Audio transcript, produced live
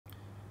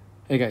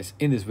Hey guys,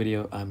 in this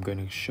video I'm going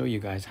to show you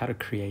guys how to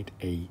create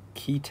a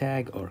key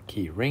tag or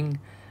key ring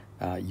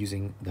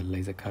using the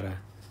laser cutter.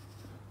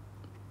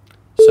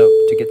 So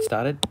to get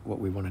started, what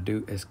we want to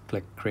do is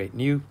click create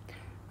new.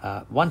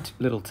 One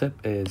little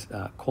tip is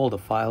call the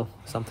file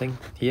something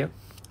here.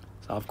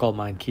 So I've called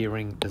mine key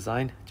ring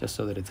design just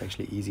so that it's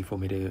actually easy for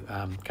me to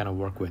kind of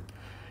work with.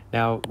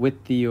 Now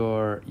with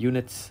your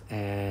units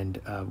and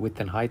width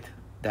and height,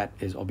 that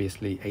is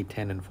obviously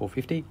 810 and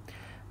 450.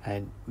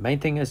 And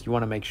main thing is you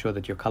want to make sure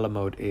that your color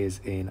mode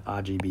is in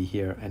RGB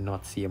here and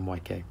not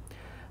CMYK,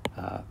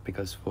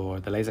 because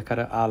for the laser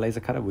cutter, our laser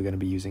cutter, we're going to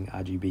be using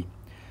RGB.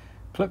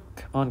 Click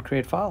on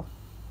create file.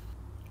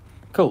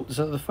 Cool.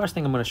 So the first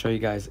thing I'm going to show you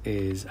guys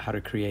is how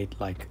to create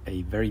like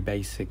a very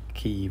basic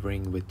key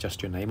ring with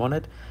just your name on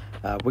it.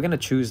 We're going to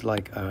choose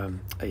like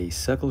a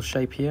circle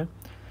shape here.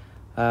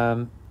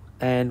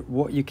 And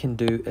what you can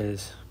do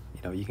is,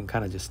 you can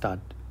kind of just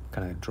start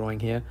kind of drawing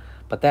here,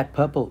 but that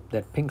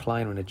pink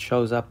line, when it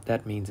shows up,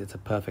 that means it's a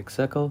perfect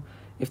circle.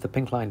 If the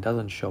pink line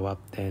doesn't show up,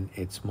 then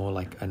it's more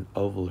like an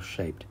oval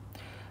shaped.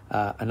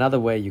 Another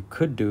way you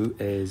could do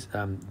is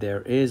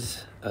there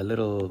is a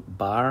little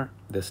bar,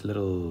 this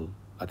little,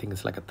 I think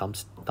it's like a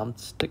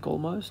thumbstick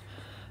almost,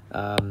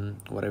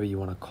 whatever you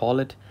want to call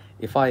it.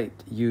 If I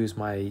use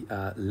my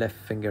left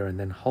finger and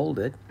then hold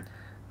it,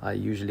 I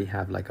usually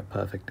have like a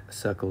perfect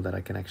circle that I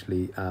can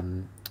actually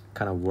kind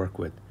of work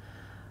with.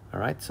 All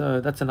right, so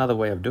that's another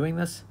way of doing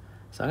this.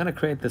 So I'm going to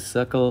create this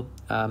circle,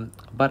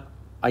 but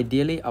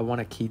ideally I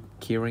want a key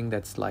ring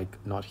that's like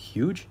not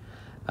huge.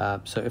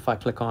 So if I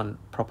click on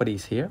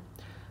properties here,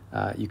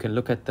 you can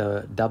look at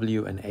the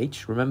W and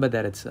H. Remember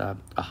that it's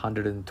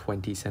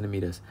 120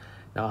 centimeters.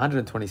 Now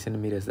 120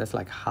 centimeters, that's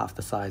like half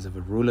the size of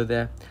a ruler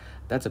there.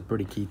 That's a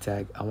pretty key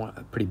tag. I want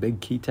a pretty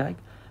big key tag.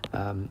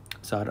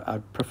 So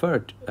I'd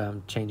prefer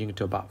changing it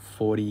to about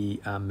 40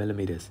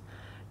 millimeters.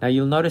 Now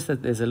you'll notice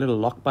that there's a little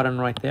lock button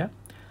right there.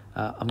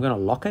 I'm going to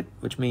lock it,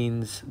 which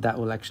means that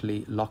will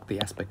actually lock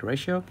the aspect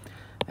ratio.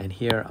 And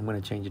here I'm going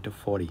to change it to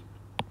 40.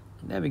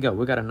 There we go.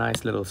 We got a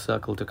nice little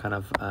circle to kind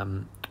of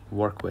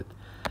work with.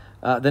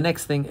 The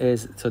next thing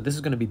is, so this is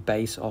going to be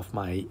base of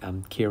my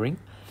key ring.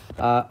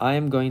 I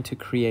am going to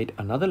create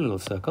another little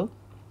circle.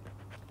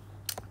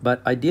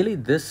 But ideally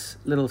this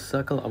little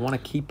circle, I want to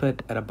keep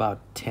it at about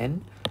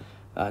 10.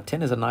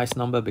 10 is a nice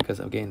number because,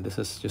 again, this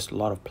is just a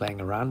lot of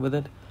playing around with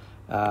it.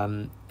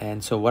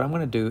 And so what I'm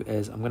going to do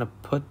is I'm going to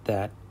put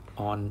that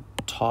on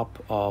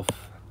top of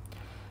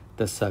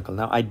the circle.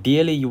 Now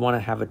ideally you want to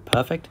have it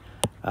perfect,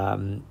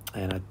 and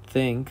I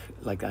think,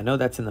 like, I know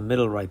that's in the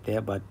middle right there,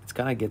 but it's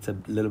kind of gets a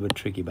little bit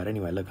tricky. But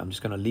anyway, look, I'm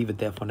just going to leave it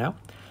there for now.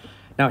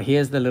 Now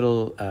here's the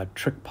little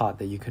trick part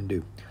that you can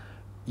do.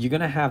 You're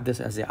going to have this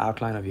as the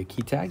outline of your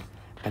key tag,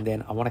 and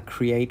then I want to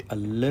create a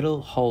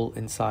little hole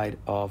inside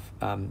of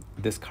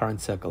this current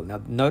circle.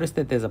 Now notice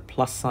that there's a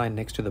plus sign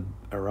next to the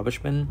rubbish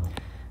bin.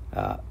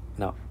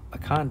 Now I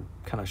can't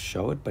kind of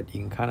show it, but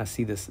you can kind of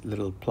see this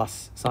little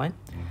plus sign,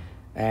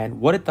 and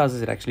what it does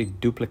is it actually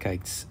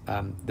duplicates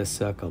the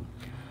circle.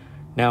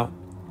 Now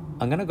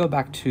I'm going to go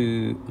back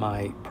to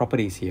my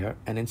properties here,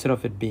 and instead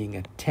of it being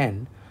at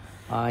 10,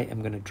 I am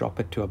going to drop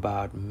it to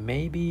about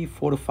maybe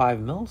 4 to 5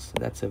 mils.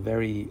 That's a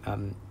very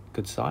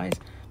good size.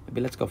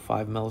 Maybe let's go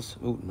 5 mils.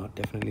 Oh,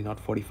 definitely not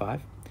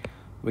 45.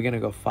 We're going to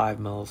go 5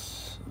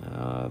 mils.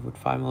 Would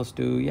 5 mils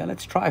do? Yeah,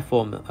 let's try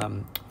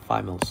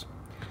 5 mils.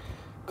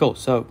 Cool.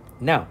 So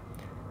now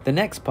the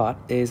next part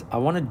is I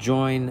want to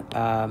join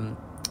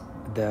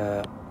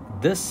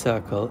this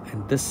circle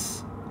and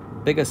this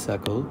bigger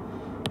circle,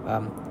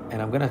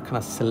 and I'm going to kind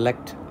of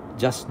select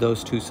just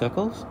those two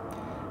circles.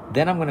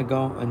 Then I'm going to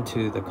go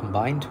into the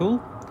combine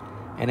tool,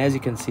 and as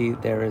you can see,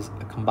 there is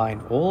a combine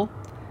all,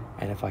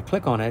 and if I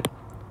click on it,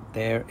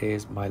 there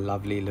is my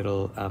lovely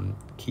little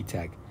key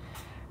tag.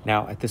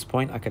 Now at this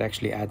point I could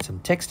actually add some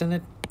text in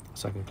it,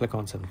 so I can click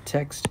on some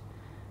text,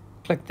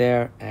 click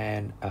there,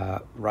 and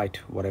write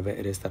whatever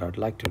it is that I'd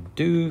like to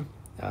do.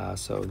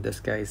 So in this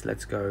case,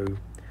 let's go,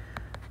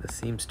 this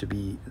seems to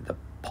be the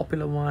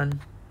popular one,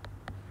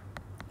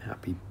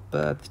 happy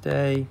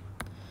birthday.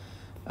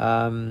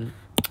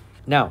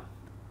 Now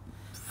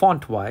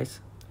font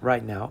wise,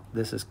 right now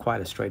this is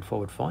quite a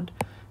straightforward font.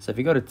 So if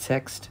you go to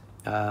text,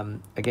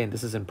 again,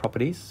 this is in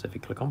properties, so if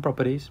you click on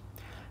properties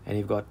and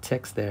you've got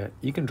text there,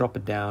 you can drop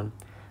it down,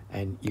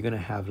 and you're going to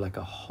have like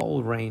a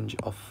whole range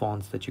of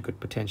fonts that you could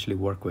potentially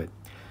work with.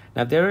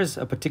 Now if there is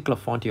a particular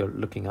font you're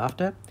looking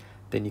after,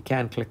 then you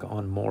can click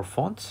on more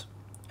fonts,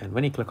 and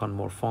when you click on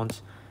more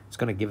fonts, it's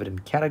going to give it in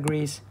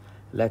categories.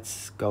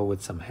 Let's go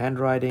with some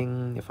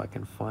handwriting, if I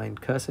can find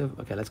cursive.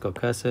 Okay, let's go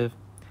cursive,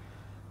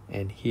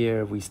 and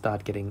here we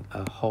start getting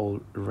a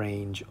whole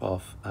range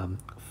of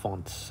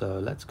fonts. So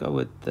let's go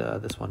with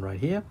this one right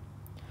here.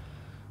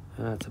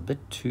 It's a bit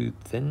too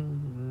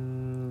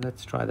thin.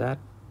 Let's try that.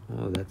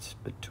 Oh, that's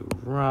a bit too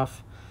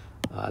rough.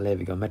 There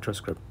we go,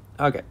 MetroScript.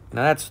 Okay,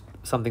 now that's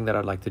something that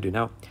I'd like to do.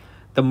 Now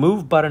the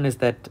move button is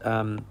that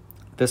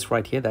this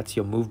right here, that's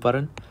your move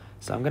button.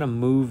 So I'm going to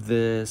move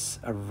this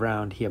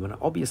around here, but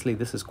obviously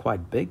this is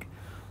quite big.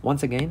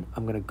 Once again,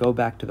 I'm going to go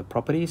back to the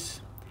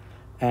properties,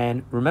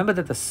 And remember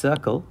that the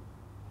circle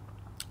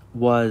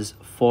was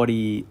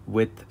 40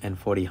 width and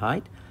 40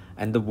 height,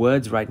 and the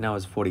words right now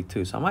is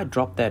 42. So I might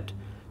drop that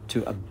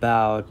to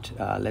about,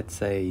 let's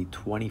say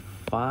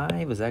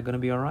 25. Is that going to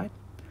be all right?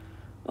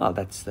 Well,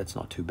 that's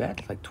not too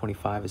bad. Like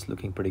 25 is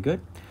looking pretty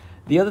good.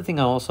 The other thing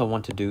I also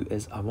want to do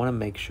is I want to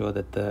make sure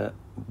that the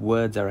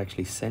words are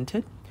actually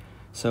centered.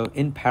 So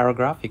in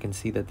paragraph, you can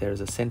see that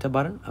there's a center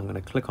button. I'm going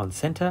to click on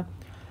center,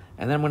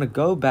 and then I'm going to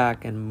go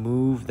back and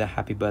move the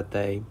happy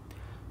birthday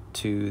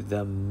to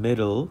the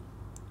middle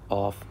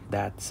of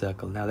that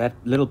circle. Now that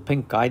little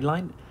pink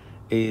guideline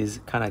is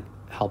kind of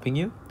helping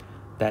you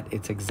that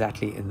it's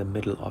exactly in the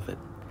middle of it.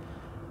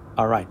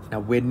 All right, now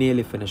we're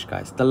nearly finished,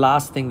 guys. The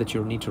last thing that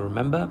you'll need to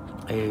remember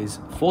is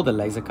for the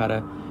laser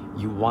cutter,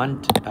 you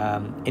want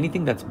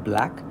anything that's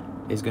black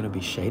is going to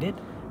be shaded,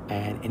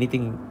 and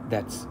anything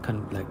that's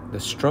like the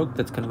stroke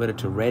that's converted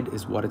to red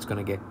is what it's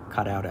going to get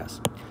cut out as.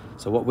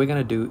 So what we're going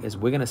to do is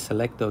we're going to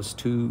select those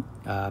two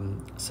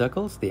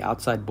circles, the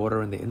outside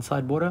border and the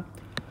inside border.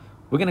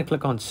 We're going to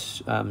click on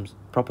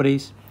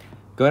properties,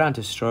 go down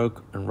to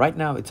stroke, and right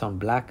now it's on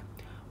black.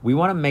 We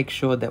want to make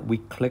sure that we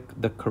click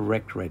the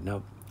correct red.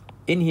 Now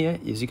in here,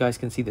 as you guys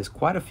can see, there's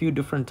quite a few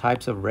different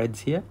types of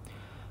reds here,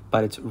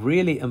 but it's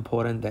really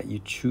important that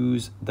you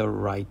choose the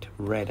right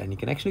red. And you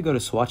can actually go to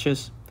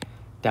swatches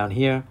down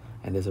here,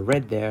 and there's a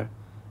red there,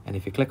 and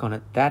if you click on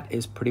it, that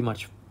is pretty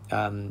much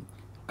kind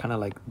of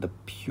like the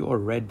pure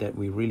red that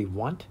we really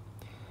want.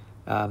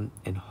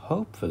 And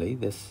hopefully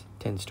this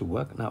tends to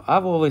work. Now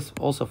I've always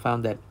also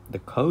found that the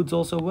codes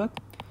also work.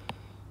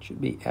 It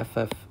should be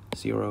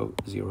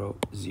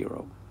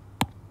FF000.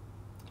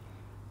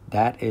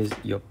 That is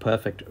your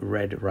perfect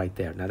red right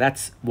there. Now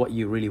that's what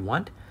you really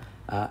want.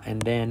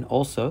 And then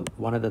also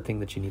one other thing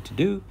that you need to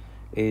do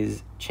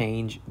is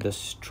change the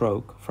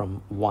stroke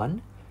from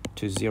 1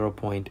 to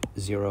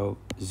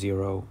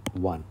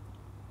 0.001.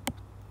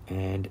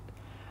 And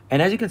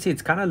as you can see,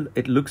 it's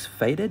it looks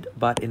faded,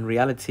 but in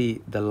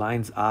reality the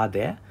lines are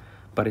there,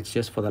 but it's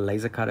just for the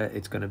laser cutter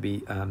it's going to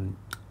be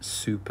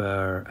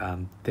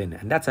super thin,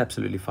 and that's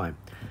absolutely fine.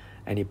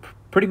 And you're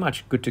pretty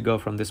much good to go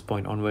from this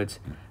point onwards.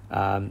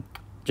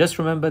 Just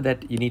remember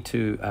that you need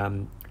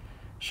to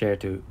share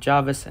to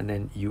Jarvis, and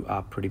then you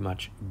are pretty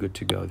much good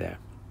to go there.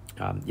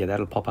 Yeah,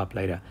 that'll pop up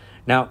later.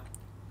 Now,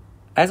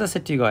 as I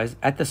said to you guys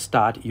at the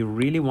start, you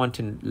really want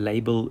to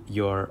label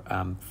your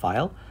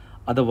file.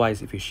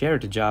 Otherwise, if you share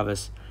it to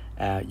Jarvis,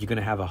 you're going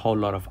to have a whole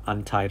lot of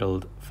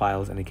untitled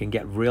files, and it can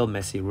get real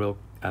messy real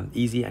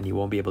easy, and you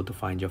won't be able to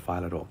find your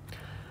file at all.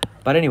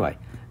 But anyway,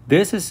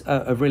 this is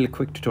a really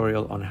quick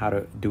tutorial on how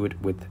to do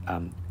it with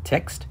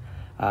text.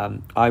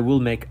 I will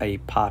make a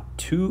part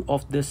 2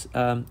 of this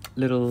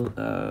little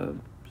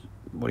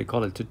what do you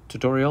call it,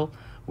 tutorial,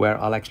 where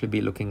I'll actually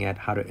be looking at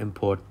how to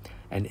import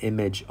an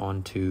image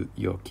onto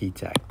your key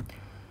tag.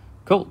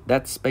 Cool,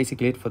 that's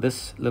basically it for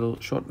this little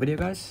short video,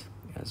 guys.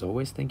 As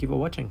always, thank you for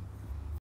watching.